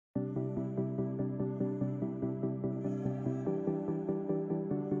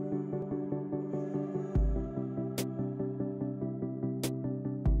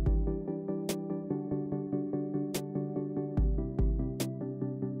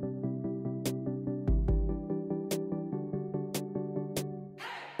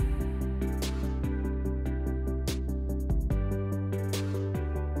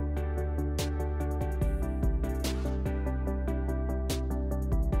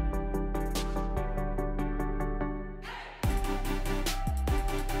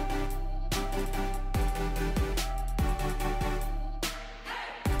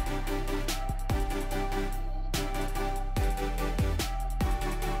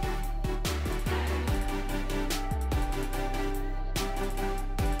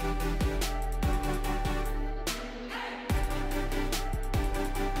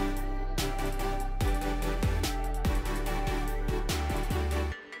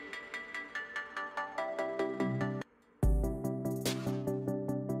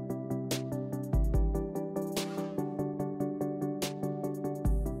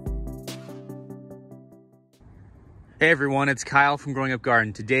Hey everyone, it's Kyle from Growing Up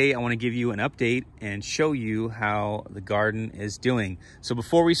Garden. Today I want to give you an update and show you how the garden is doing. So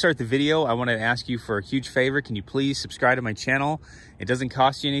before we start the video, I want to ask you for a huge favor. Can you please subscribe to my channel? It doesn't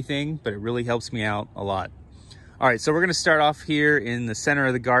cost you anything, but it really helps me out a lot. All right, so we're going to start off here in the center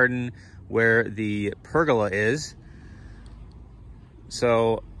of the garden where the pergola is.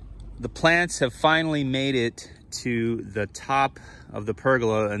 So the plants have finally made it to the top of the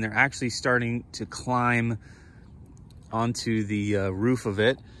pergola and they're actually starting to climb onto the roof of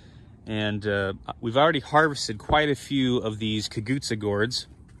it. And we've already harvested quite a few of these Kagutsa gourds.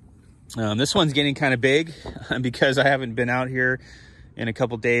 This one's getting kind of big because I haven't been out here in a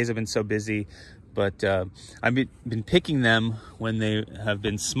couple days. I've been so busy, but I've been picking them when they have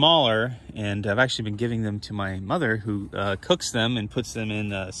been smaller, and I've actually been giving them to my mother, who cooks them and puts them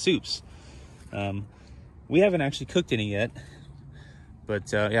in soups. We haven't actually cooked any yet,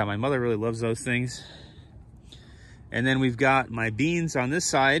 but yeah, my mother really loves those things. And then we've got my beans on this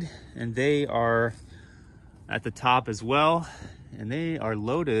side, and they are at the top as well. And they are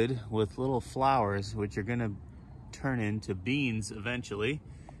loaded with little flowers, which are gonna turn into beans eventually.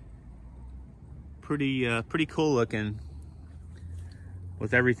 Pretty cool looking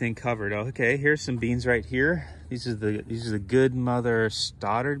with everything covered. Okay, here's some beans right here. These are the Good Mother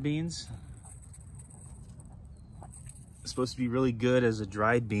Stoddard beans. It's supposed to be really good as a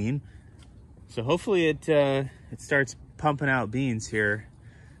dried bean. So hopefully it starts pumping out beans here,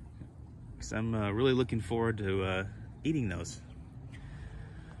 because I'm really looking forward to eating those.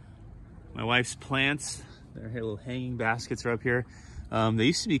 My wife's plants, their little hanging baskets are up here. They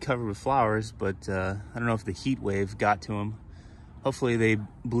used to be covered with flowers, but I don't know if the heat wave got to them. Hopefully they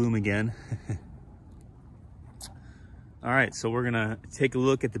bloom again. All right, so we're gonna take a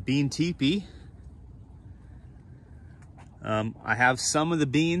look at the bean teepee. I have some of the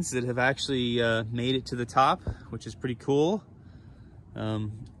beans that have actually made it to the top, which is pretty cool.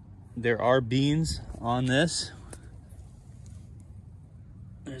 There are beans on this.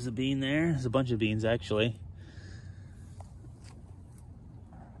 There's a bean there. There's a bunch of beans, actually.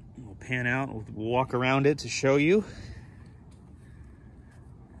 We'll pan out. We'll walk around it to show you.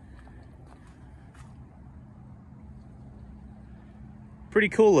 Pretty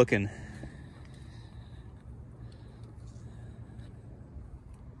cool looking.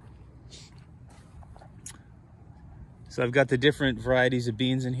 So I've got the different varieties of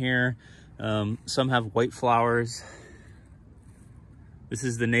beans in here. Some have white flowers. This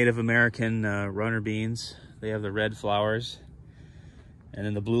is the Native American runner beans. They have the red flowers. And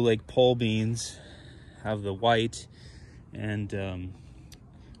then the Blue Lake pole beans have the white. And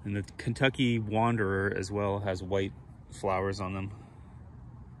the Kentucky Wanderer as well has white flowers on them.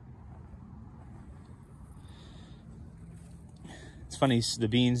 It's funny, the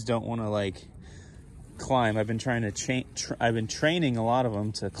beans don't want to like climb. I've been trying to I've been training a lot of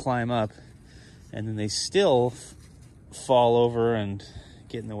them to climb up, and then they still fall over and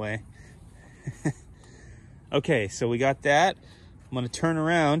get in the way. Okay, so we got that. I'm going to turn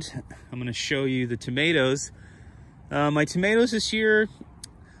around. I'm going to show you the tomatoes. My tomatoes this year,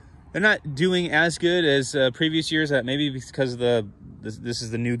 they're not doing as good as previous years. Maybe because this is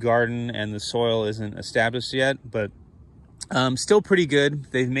the new garden and the soil isn't established yet, but still pretty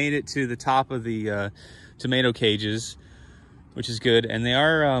good. They've made it to the top of the tomato cages, which is good. And they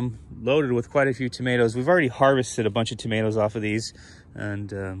are loaded with quite a few tomatoes. We've already harvested a bunch of tomatoes off of these.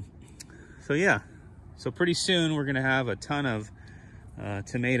 And so yeah, so pretty soon we're gonna have a ton of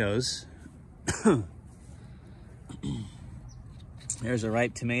tomatoes. There's a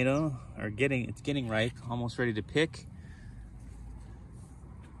ripe tomato, or it's getting ripe, almost ready to pick.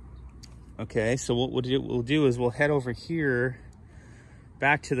 Okay, so what we'll do is we'll head over here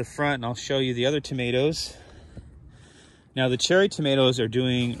back to the front, and I'll show you the other tomatoes. Now the cherry tomatoes are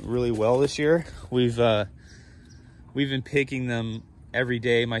doing really well this year. We've been picking them every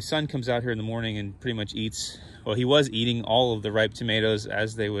day. My son comes out here in the morning and pretty much eats, well, he was eating all of the ripe tomatoes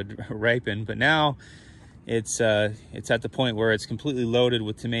as they would ripen, but now it's at the point where it's completely loaded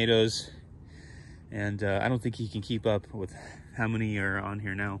with tomatoes, and I don't think he can keep up with how many are on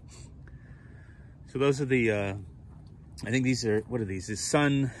here now. So those are the, I think these are, what are these? These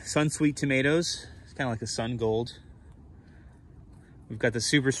Sun Sweet tomatoes. It's kind of like a Sun Gold. We've got the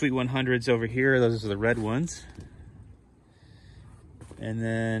Super Sweet 100s over here. Those are the red ones. And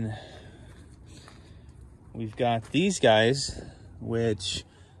then we've got these guys, which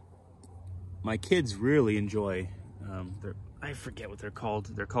my kids really enjoy. I forget what they're called.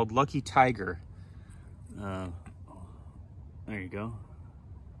 They're called Lucky Tiger. There you go.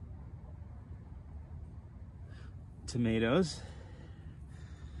 Tomatoes.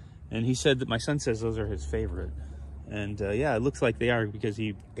 And he said that, my son says those are his favorite. And yeah, it looks like they are because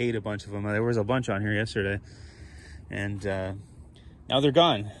he ate a bunch of them. There was a bunch on here yesterday, and now they're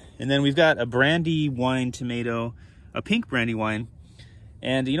gone. And then we've got a Brandywine tomato, a pink Brandywine.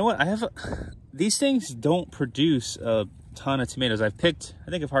 And you know what? These things don't produce a ton of tomatoes. I think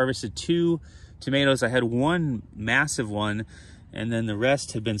I've harvested 2 tomatoes. I had one massive one, and then the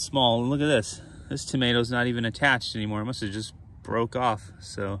rest have been small. And look at this. This tomato's not even attached anymore. It must have just broke off.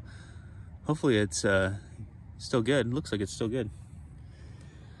 So hopefully it's still good. It looks like it's still good.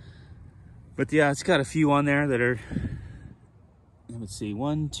 But yeah, it's got a few on there that are, let's see,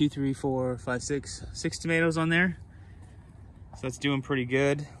 1, 2, 3, 4, 5, 6 tomatoes on there. So that's doing pretty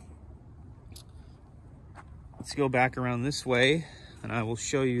good. Let's go back around this way and I will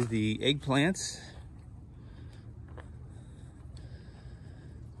show you the eggplants.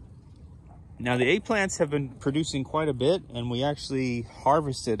 Now the eggplants have been producing quite a bit, and we actually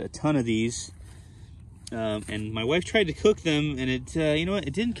harvested a ton of these. And my wife tried to cook them, and it, you know what,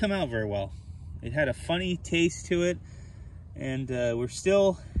 it didn't come out very well. It had a funny taste to it, and we're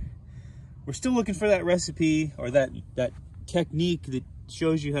still looking for that recipe or that technique that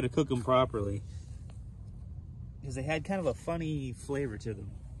shows you how to cook them properly, because they had kind of a funny flavor to them.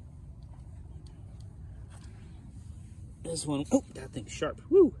 This one, oh, that thing's sharp.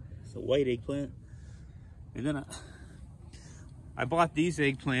 Woo! It's a white eggplant. And then I bought these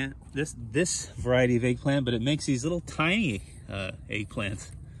eggplant, this variety of eggplant, but it makes these little tiny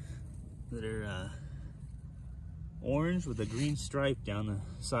eggplants that are orange with a green stripe down the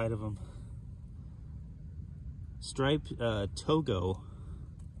side of them. Striped Togo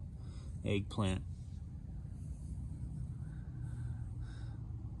eggplant.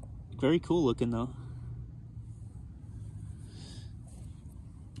 Very cool looking though.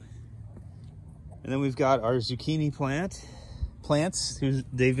 And then we've got our zucchini plants.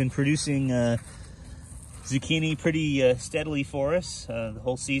 They've been producing zucchini pretty steadily for us the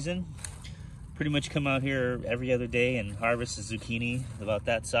whole season. Pretty much come out here every other day and harvest a zucchini about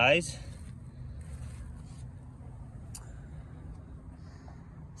that size.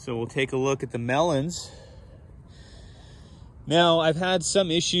 So we'll take a look at the melons. Now, I've had some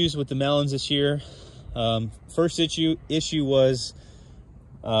issues with the melons this year. First issue was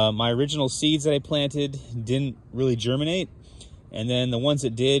my original seeds that I planted didn't really germinate, and then the ones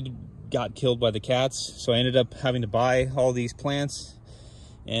that did got killed by the cats. So I ended up having to buy all these plants,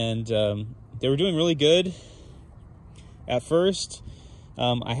 and they were doing really good at first.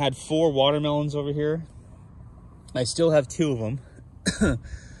 I had 4 watermelons over here. I still have 2 of them.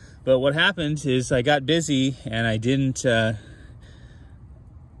 But what happened is I got busy and I didn't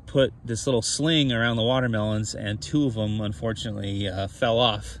put this little sling around the watermelons, and 2 of them unfortunately fell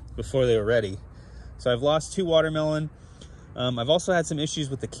off before they were ready. So I've lost 2 watermelon. I've also had some issues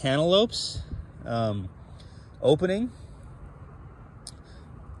with the cantaloupes opening,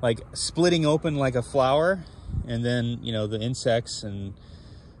 like splitting open like a flower, and then, you know, the insects and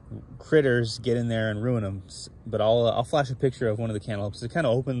critters get in there and ruin them. But I'll flash a picture of one of the cantaloupes. It kind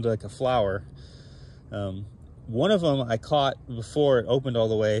of opened like a flower. One of them I caught before it opened all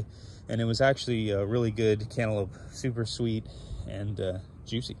the way, and it was actually a really good cantaloupe, super sweet and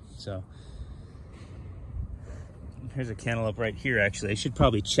juicy. So here's a cantaloupe right here. Actually, I should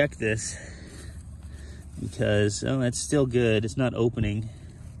probably check this because, oh, that's still good. It's not opening,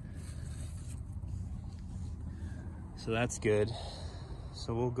 so that's good.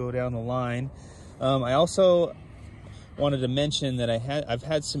 So we'll go down the line. I also wanted to mention that I've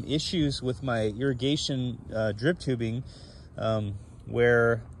had some issues with my irrigation drip tubing,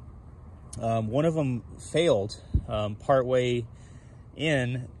 where one of them failed partway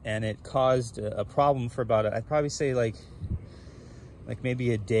in, and it caused a problem for about, I'd probably say like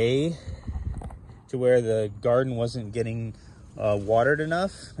maybe a day, to where the garden wasn't getting watered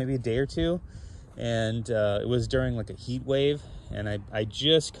enough, maybe a day or 2. And it was during like a heat wave, and I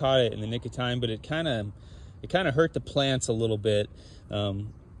just caught it in the nick of time, but it kind of hurt the plants a little bit.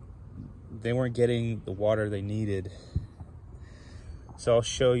 They weren't getting the water they needed. So I'll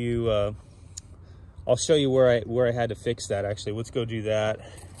show you where I had to fix that. Actually, let's go do that.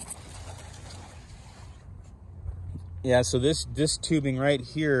 Yeah, so this tubing right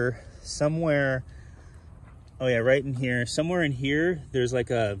here, somewhere, oh yeah, right in here, somewhere in here, there's like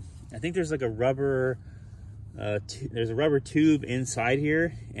a, I think there's like a rubber, there's a rubber tube inside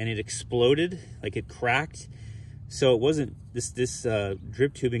here, and it exploded, like it cracked. So it wasn't, this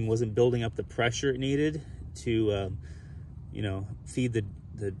drip tubing wasn't building up the pressure it needed to, you know, feed to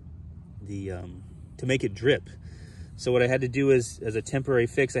make it drip. So what I had to do is, as a temporary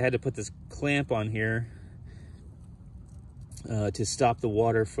fix, I had to put this clamp on here to stop the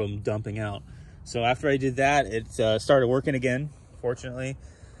water from dumping out. So after I did that, it started working again, fortunately.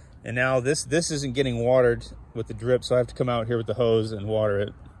 And now this isn't getting watered with the drip, so I have to come out here with the hose and water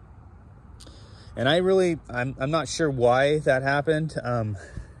it. And I'm not sure why that happened.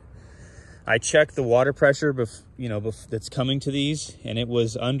 I checked the water pressure, that's coming to these, and it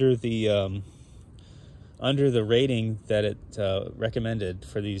was under the rating that it recommended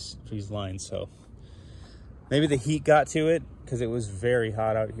for these lines. So maybe the heat got to it, because it was very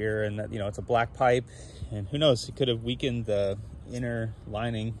hot out here, and that, it's a black pipe, and who knows, it could have weakened the inner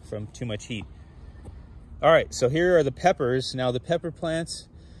lining from too much heat. All right, so here are the peppers. Now the pepper plants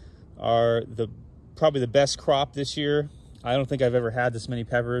are probably the best crop this year. I don't think I've ever had this many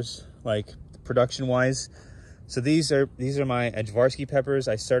peppers, like production wise. So these are my Ajvarski peppers.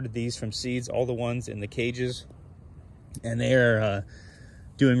 I started these from seeds, all the ones in the cages, and they are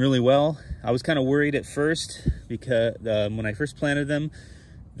doing really well. I was kind of worried at first because when I first planted them,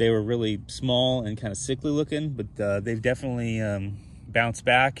 they were really small and kind of sickly looking, but they've definitely bounced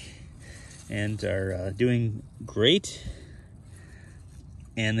back and are doing great.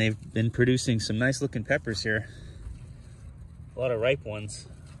 And they've been producing some nice looking peppers here. A lot of ripe ones.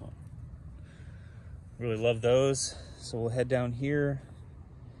 Really love those. So we'll head down here.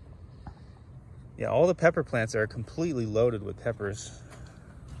 Yeah, all the pepper plants are completely loaded with peppers.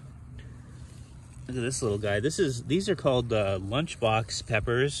 Look at this little guy. These are called lunchbox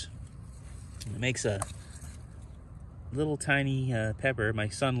peppers. It makes a little tiny pepper. My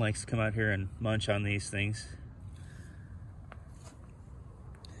son likes to come out here and munch on these things.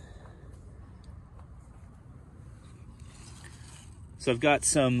 So I've got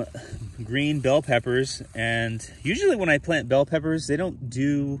some green bell peppers, and usually when I plant bell peppers, they don't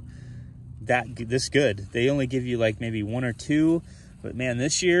do this good. They only give you like maybe 1 or 2, but man,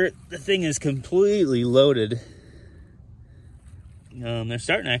 this year the thing is completely loaded. They're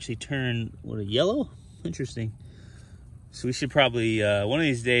starting to actually turn a yellow. Interesting. So we should probably one of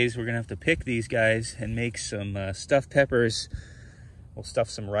these days we're gonna have to pick these guys and make some stuffed peppers. We'll stuff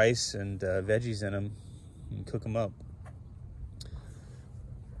some rice and veggies in them and cook them up.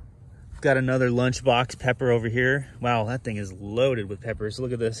 Got another lunchbox pepper over here. Wow, that thing is loaded with peppers.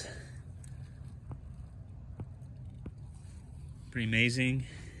 Look at this. Pretty amazing.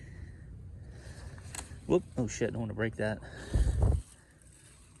 Whoop, oh shit, I don't want to break that.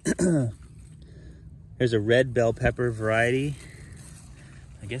 There's a red bell pepper variety.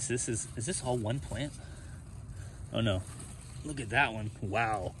 I guess is this all one plant? Oh no, look at that one.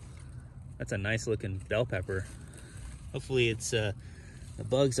 Wow, that's a nice looking bell pepper. Hopefully it's the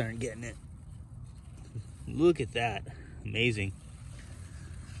bugs aren't getting it. Look at that. Amazing.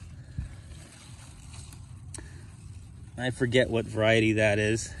 I forget what variety that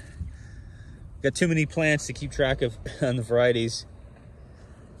is. Got too many plants to keep track of on the varieties.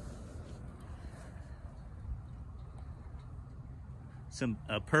 Some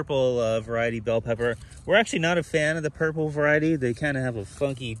purple variety bell pepper. We're actually not a fan of the purple variety. They kind of have a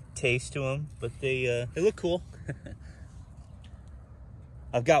funky taste to them, but they look cool.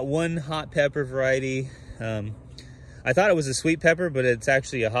 I've got one hot pepper variety. I thought it was a sweet pepper, but it's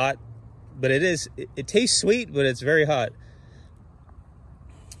actually a hot. But it tastes sweet, but it's very hot.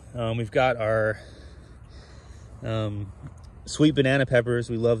 We've got our sweet banana peppers.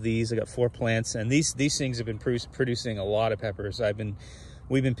 We love these. I got 4 plants, and these things have been producing a lot of peppers.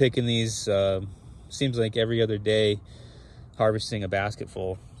 We've been picking these. Seems like every other day, harvesting a basket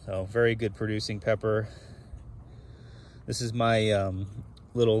full. So very good producing pepper. This is my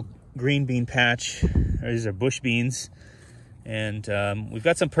little green bean patch. These are bush beans, and we've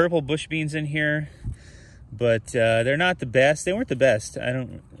got some purple bush beans in here, but they're not the best. They weren't the best. I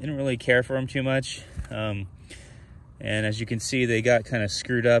didn't really care for them too much, and as you can see, they got kind of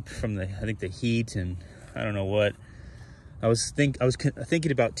screwed up from I think the heat, and I don't know what. I was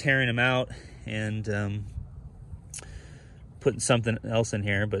thinking about tearing them out and putting something else in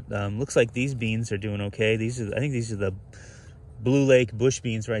here, but looks like these beans are doing okay. I think these are the Blue Lake bush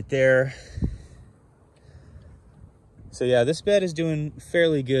beans right there. So yeah, this bed is doing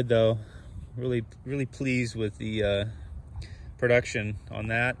fairly good though. Really pleased with the production on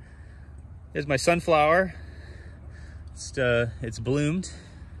that. Here's my sunflower. It's bloomed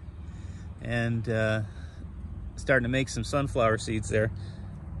and starting to make some sunflower seeds there.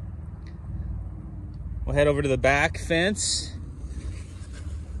 We'll head over to the back fence.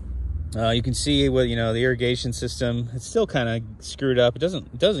 You can see what the irrigation system. It's still kind of screwed up. It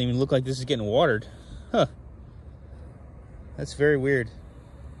doesn't even look like this is getting watered. Huh. That's very weird.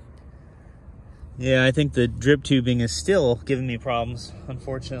 Yeah, I think the drip tubing is still giving me problems,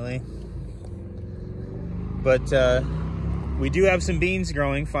 unfortunately. But we do have some beans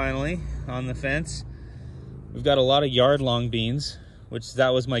growing finally. on the fence. We've got a lot of yard-long beans, which that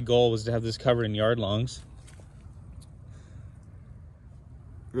was my goal, was to have this covered in yard-longs.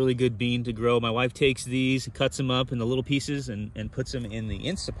 Really good bean to grow. My wife takes these, cuts them up into little pieces and puts them in the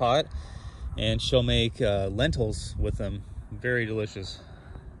Instapot, and she'll make lentils with them. Very delicious.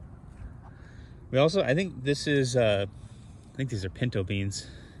 We also, I think this is, I think these are pinto beans.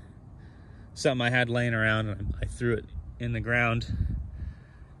 Something I had laying around, and I threw it in the ground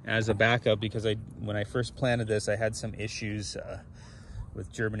as a backup because when I first planted this, I had some issues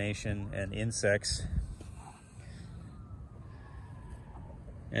with germination and insects.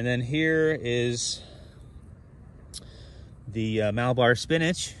 And then here is the Malabar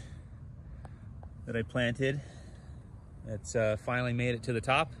spinach that I planted. It's finally made it to the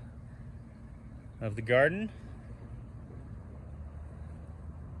top of the garden.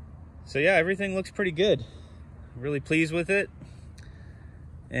 So yeah, everything looks pretty good. Really pleased with it.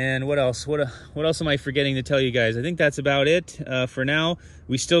 And what else? What else am I forgetting to tell you guys? I think that's about it for now.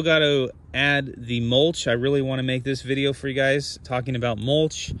 We still got to add the mulch. I really want to make this video for you guys talking about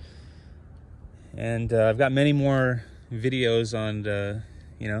mulch. And I've got many more videos on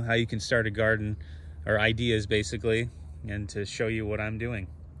you know, how you can start a garden, or ideas basically, and to show you what I'm doing.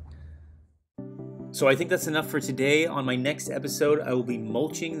 So I think that's enough for today. On my next episode, I will be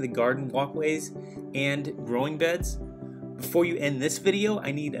mulching the garden walkways and growing beds. Before you end this video,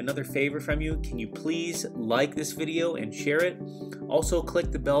 I need another favor from you. Can you please like this video and share it? Also,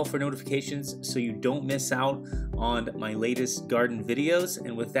 click the bell for notifications so you don't miss out on my latest garden videos.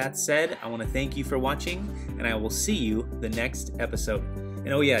 And with that said, I want to thank you for watching, and I will see you the next episode. And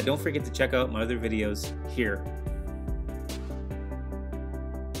oh yeah, don't forget to check out my other videos here